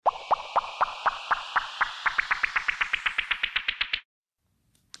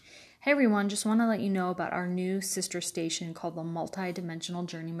Hey everyone, just want to let you know about our new sister station called the Multi-Dimensional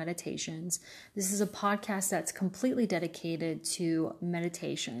Journey Meditations. This is a podcast that's completely dedicated to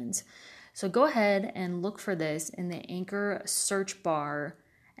meditations. So go ahead and look for this in the Anchor search bar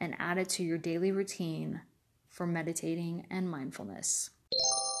and add it to your daily routine for meditating and mindfulness.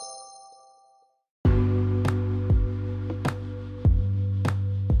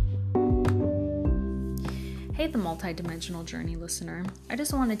 Hey, the Multi-Dimensional Journey listener. I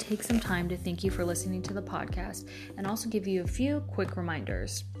just want to take some time to thank you for listening to the podcast and also give you a few quick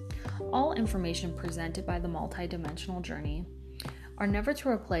reminders. All information presented by the Multi-Dimensional Journey are never to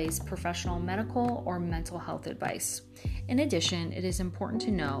replace professional medical or mental health advice. In addition, it is important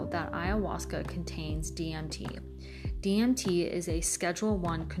to know that ayahuasca contains DMT. DMT is a Schedule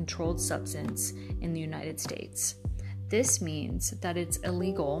I controlled substance in the United States. This means that it's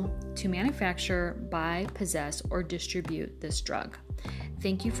illegal to manufacture, buy, possess, or distribute this drug.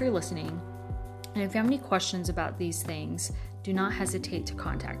 Thank you for listening. And if you have any questions about these things, do not hesitate to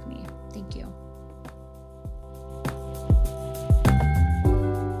contact me. Thank you.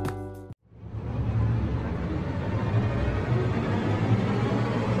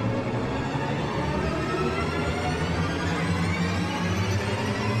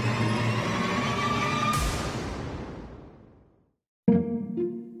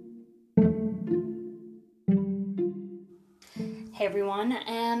 Hey everyone,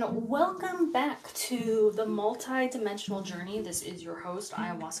 and welcome back to the Multi-Dimensional Journey. This is your host,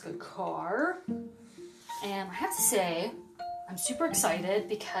 Ayahuasca Carr. And I have to say, I'm super excited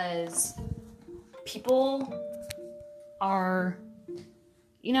because people are,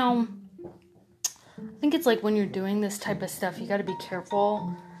 I think it's like when you're doing this type of stuff, you got to be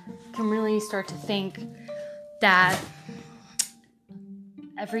careful. You can really start to think that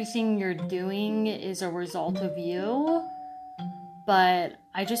everything you're doing is a result of you. But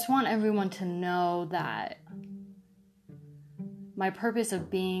I just want everyone to know that my purpose of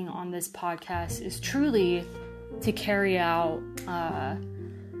being on this podcast is truly to carry out a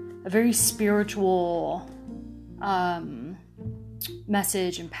very spiritual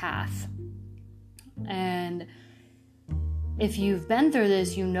message and path. And if you've been through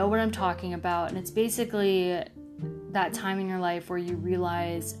this, you know what I'm talking about. And it's basically that time in your life where you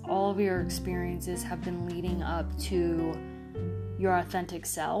realize all of your experiences have been leading up to your authentic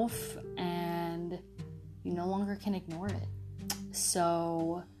self, and you no longer can ignore it.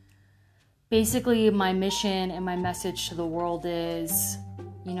 So basically my mission and my message to the world is,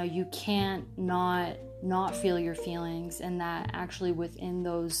 you can't not feel your feelings, and that actually within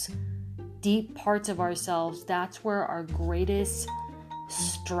those deep parts of ourselves, that's where our greatest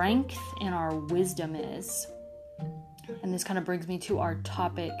strength and our wisdom is. And this kind of brings me to our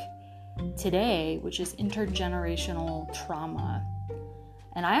topic today, which is intergenerational trauma.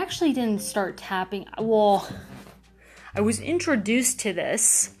 And I actually didn't start tapping. Well, I was introduced to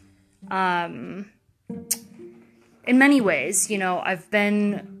this in many ways. I've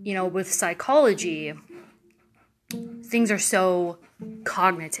been, with psychology, things are so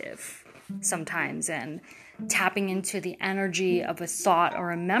cognitive sometimes, and tapping into the energy of a thought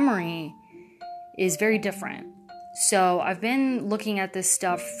or a memory is very different. So I've been looking at this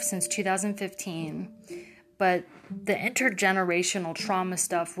stuff since 2015, but the intergenerational trauma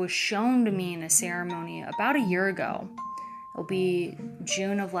stuff was shown to me in a ceremony about a year ago. It'll be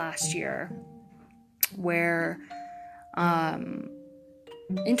June of last year, where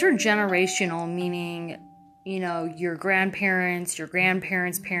intergenerational meaning, your grandparents, your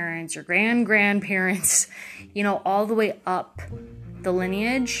grandparents' parents, your grand-grandparents, all the way up the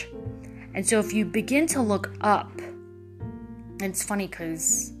lineage. And so if you begin to look up, and it's funny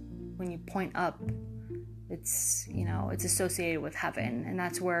because when you point up, it's associated with heaven, and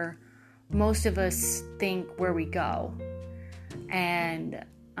that's where most of us think where we go. And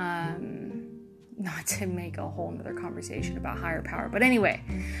not to make a whole nother conversation about higher power, but anyway,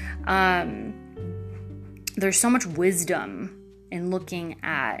 there's so much wisdom in looking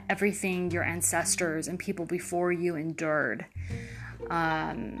at everything your ancestors and people before you endured,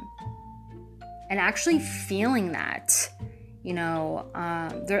 and actually feeling that.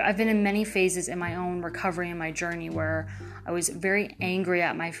 I've been in many phases in my own recovery and my journey where I was very angry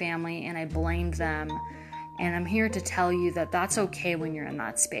at my family and I blamed them. And I'm here to tell you that that's okay when you're in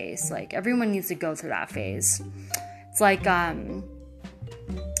that space. Like, everyone needs to go through that phase. It's like,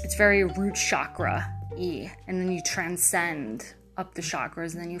 it's very root chakra-y. And then you transcend up the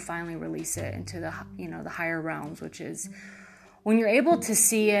chakras, and then you finally release it into the higher realms, which is when you're able to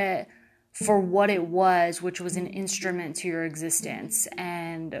see it for what it was, which was an instrument to your existence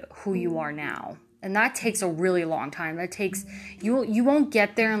and who you are now. And that takes a really long time. That takes, you won't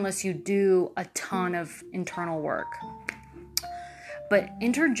get there unless you do a ton of internal work. But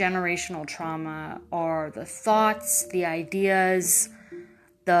intergenerational trauma are the thoughts, the ideas,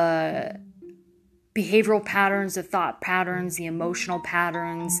 the behavioral patterns, the thought patterns, the emotional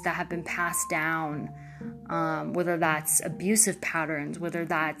patterns that have been passed down, whether that's abusive patterns, whether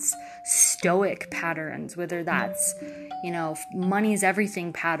that's stoic patterns, whether that's, money's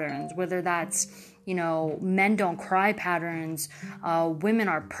everything patterns, whether that's, men don't cry patterns, women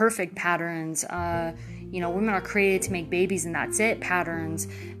are perfect patterns, women are created to make babies and that's it patterns,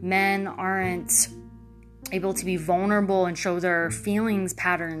 men aren't able to be vulnerable and show their feelings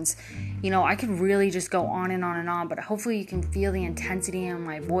patterns. I could really just go on and on and on, but hopefully you can feel the intensity in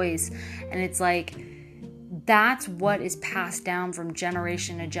my voice. And it's like, that's what is passed down from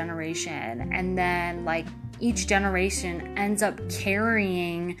generation to generation. And then each generation ends up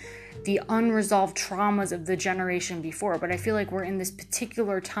carrying the unresolved traumas of the generation before. But I feel like we're in this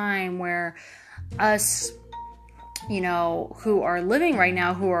particular time where us, who are living right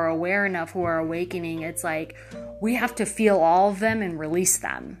now, who are aware enough, who are awakening, it's like we have to feel all of them and release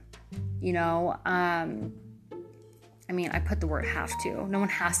them. I put the word have to. No one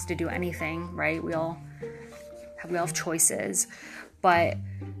has to do anything, right? We all have choices. But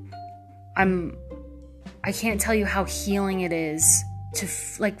I can't tell you how healing it is to,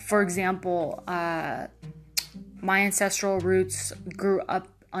 for example, my ancestral roots grew up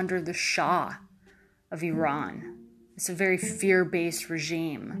under the Shah of Iran. It's a very fear-based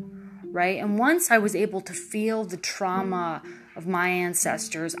regime, right? And once I was able to feel the trauma of my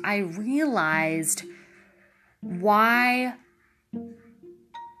ancestors, I realized why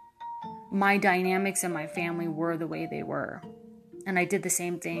my dynamics in my family were the way they were. And I did the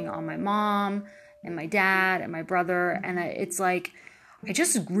same thing on my mom and my dad and my brother. And it's like, I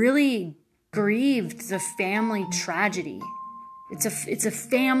just really grieved the family tragedy. It's a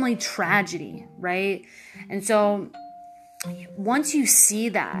family tragedy, right? And so once you see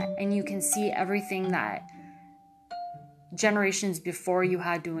that and you can see everything that generations before you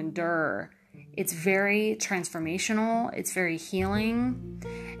had to endure, it's very transformational. It's very healing.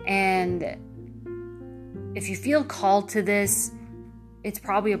 And if you feel called to this, it's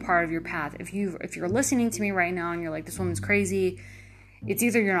probably a part of your path. If you're listening to me right now and you're like, this woman's crazy, it's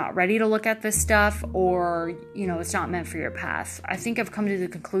either you're not ready to look at this stuff or, it's not meant for your path. I think I've come to the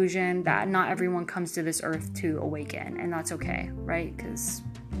conclusion that not everyone comes to this earth to awaken, and that's okay, right? Because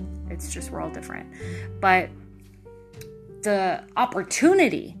it's just, we're all different. But the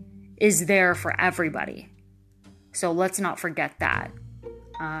opportunity is there for everybody. So let's not forget that,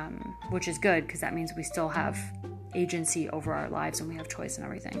 which is good because that means we still have agency over our lives and we have choice and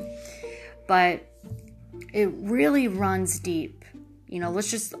everything. But it really runs deep.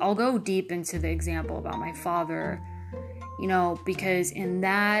 I'll go deep into the example about my father, because in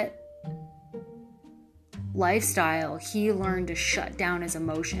that lifestyle, he learned to shut down his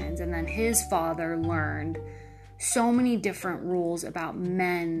emotions. And then his father learned so many different rules about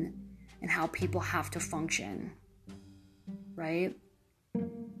men and how people have to function, right?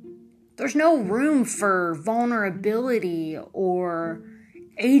 There's no room for vulnerability or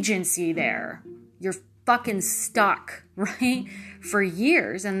agency there. You're fucking stuck, right? For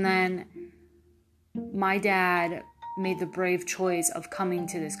years. And then my dad made the brave choice of coming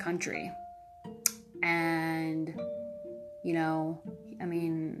to this country. And,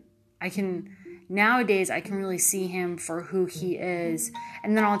 nowadays I can really see him for who he is.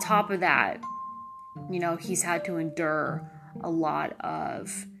 And then on top of that, he's had to endure a lot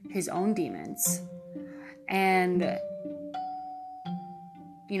of his own demons. And,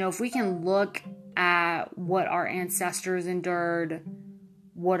 if we can look at what our ancestors endured,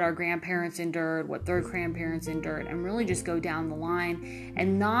 what our grandparents endured, what their grandparents endured, and really just go down the line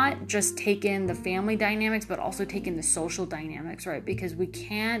and not just take in the family dynamics, but also take in the social dynamics, right? Because we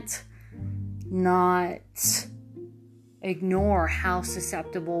can't not ignore how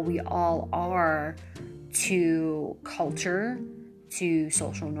susceptible we all are to culture, to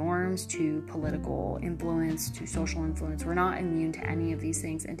social norms, to political influence, to social influence. We're not immune to any of these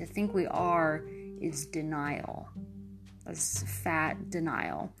things. And to think we are is denial. That's fat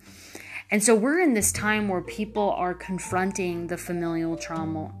denial. And so we're in this time where people are confronting the familial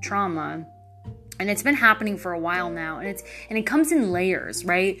trauma. And it's been happening for a while now. And it comes in layers,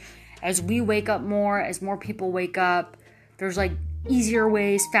 right? As we wake up more, as more people wake up, there's easier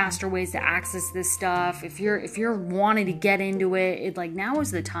ways, faster ways to access this stuff. If you're wanting to get into it, now is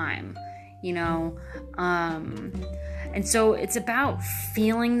the time, and so it's about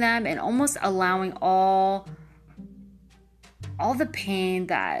feeling them and almost allowing all the pain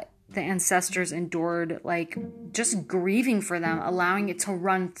that the ancestors endured, like just grieving for them, allowing it to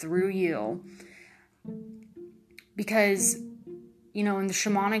run through you. Because, you know, in the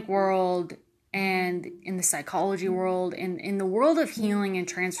shamanic world and in the psychology world and in the world of healing and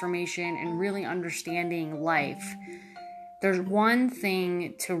transformation and really understanding life, there's one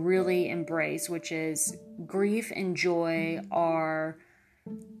thing to really embrace, which is grief and joy are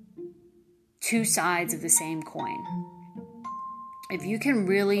two sides of the same coin. If you can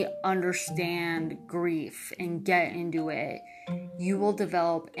really understand grief and get into it, you will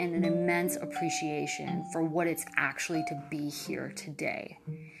develop an immense appreciation for what it's actually to be here today.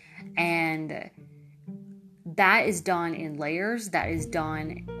 And that is done in layers. That is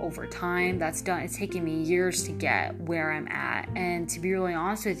done over time. It's taken me years to get where I'm at. And to be really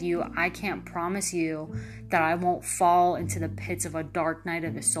honest with you, I can't promise you that I won't fall into the pits of a dark night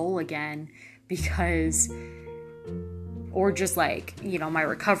of the soul again, or just like, you know, my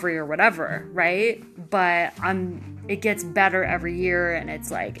recovery or whatever, right? But it gets better every year, and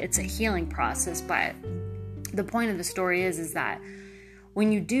it's a healing process. But the point of the story is that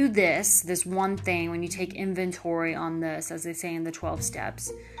when you do this one thing, when you take inventory on this, as they say in the 12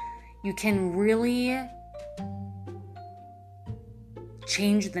 steps, you can really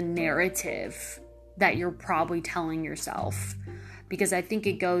change the narrative that you're probably telling yourself. Because I think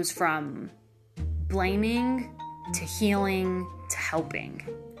it goes from blaming to healing to helping.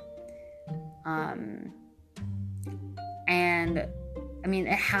 And I mean,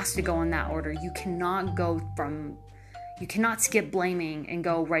 it has to go in that order. You cannot skip blaming and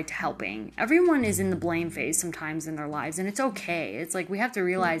go right to helping. Everyone is in the blame phase sometimes in their lives, and it's okay. It's like we have to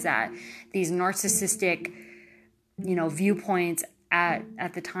realize that these narcissistic, you know, viewpoints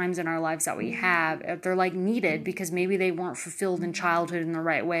at the times in our lives that we have, they're like needed because maybe they weren't fulfilled in childhood in the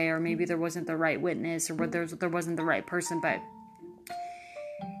right way, or maybe there wasn't the right witness, or there wasn't the right person. But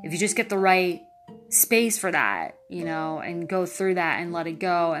if you just get the right space for that, you know, and go through that and let it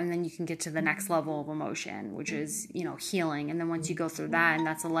go, and then you can get to the next level of emotion, which is, you know, healing. And then once you go through that, and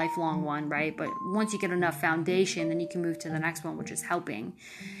that's a lifelong one, right? But once you get enough foundation, then you can move to the next one, which is helping.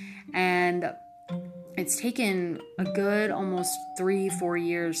 And it's taken a good almost 3-4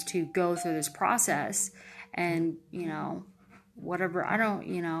 years to go through this process. And, you know, whatever,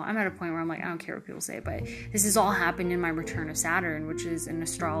 I'm at a point where I'm like, I don't care what people say, but this has all happened in my return of Saturn, which is an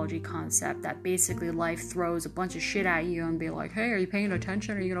astrology concept that basically life throws a bunch of shit at you and be like, hey, are you paying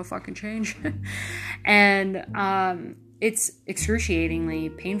attention? Are you gonna fucking change? And it's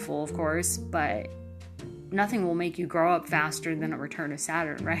excruciatingly painful, of course, but nothing will make you grow up faster than a return of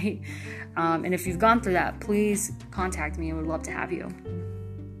Saturn, right? And if you've gone through that, please contact me. I would love to have you.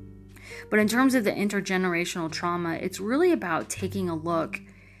 But in terms of the intergenerational trauma, it's really about taking a look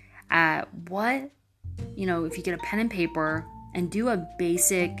at what, you know, if you get a pen and paper and do a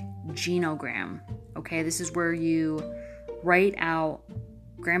basic genogram, okay? This is where you write out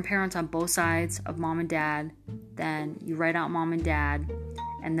grandparents on both sides of mom and dad, then you write out mom and dad,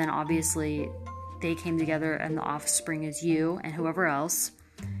 and then obviously they came together and the offspring is you and whoever else.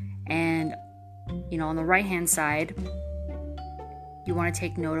 And, you know, on the right-hand side, you want to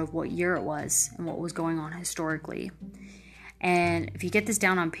take note of what year it was and what was going on historically. And if you get this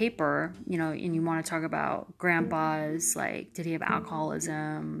down on paper, you know, and you want to talk about grandpa's, like, did he have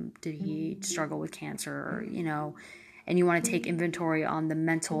alcoholism? Did he struggle with cancer? You know, and you want to take inventory on the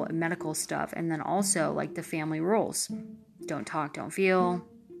mental and medical stuff. And then also, like, the family rules. Don't talk, don't feel.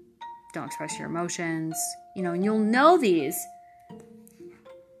 Don't express your emotions, you know, and you'll know these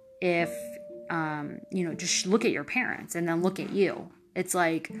if, you know, just look at your parents and then look at you. It's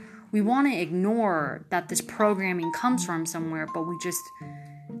like, we want to ignore that this programming comes from somewhere, but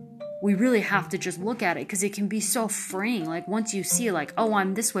we really have to just look at it because it can be so freeing. Like, once you see, like, oh,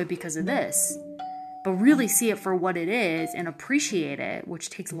 I'm this way because of this, but really see it for what it is and appreciate it, which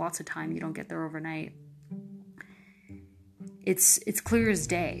takes lots of time. You don't get there overnight. It's clear as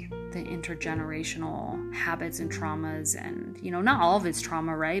day, the intergenerational habits and traumas, and, you know, not all of it's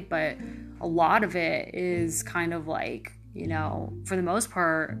trauma, right? But a lot of it is kind of like, you know, for the most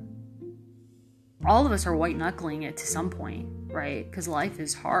part, all of us are white knuckling it to some point, right? Because life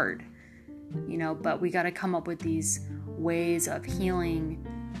is hard, you know, but we got to come up with these ways of healing.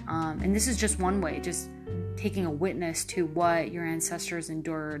 And this is just one way, just taking a witness to what your ancestors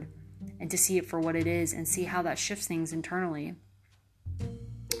endured and to see it for what it is and see how that shifts things internally.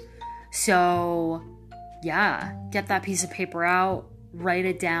 So, yeah, get that piece of paper out, write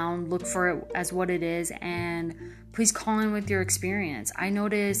it down, look for it as what it is, and please call in with your experience. I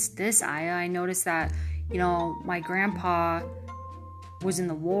noticed this, I noticed that, you know, my grandpa was in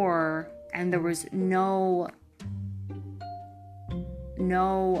the war and there was no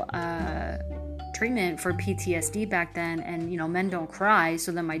no treatment for PTSD back then, and men don't cry.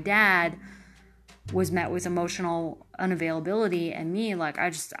 So then my dad was met with emotional unavailability, and me, like, I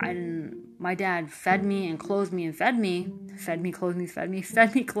didn't. My dad fed me and clothed me and fed me,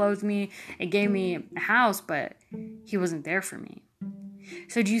 clothed me, and gave me a house, but he wasn't there for me.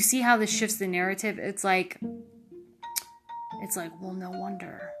 So do you see how this shifts the narrative? It's like, well, no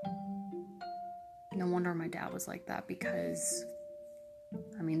wonder my dad was like that, because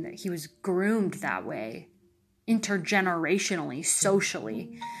that he was groomed that way, intergenerationally,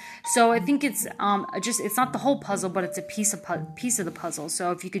 socially. So I think it's it's not the whole puzzle, but it's a piece of the puzzle.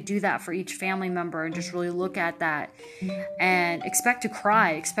 So if you could do that for each family member and just really look at that and expect to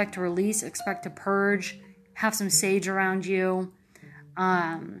cry, expect to release, expect to purge, have some sage around you,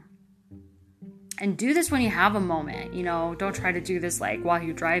 and do this when you have a moment. Don't try to do this like while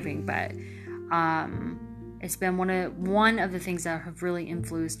you're driving, but it's been one of the things that have really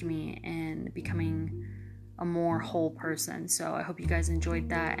influenced me in becoming a more whole person. So I hope you guys enjoyed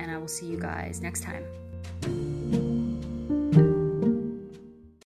that, and I will see you guys next time.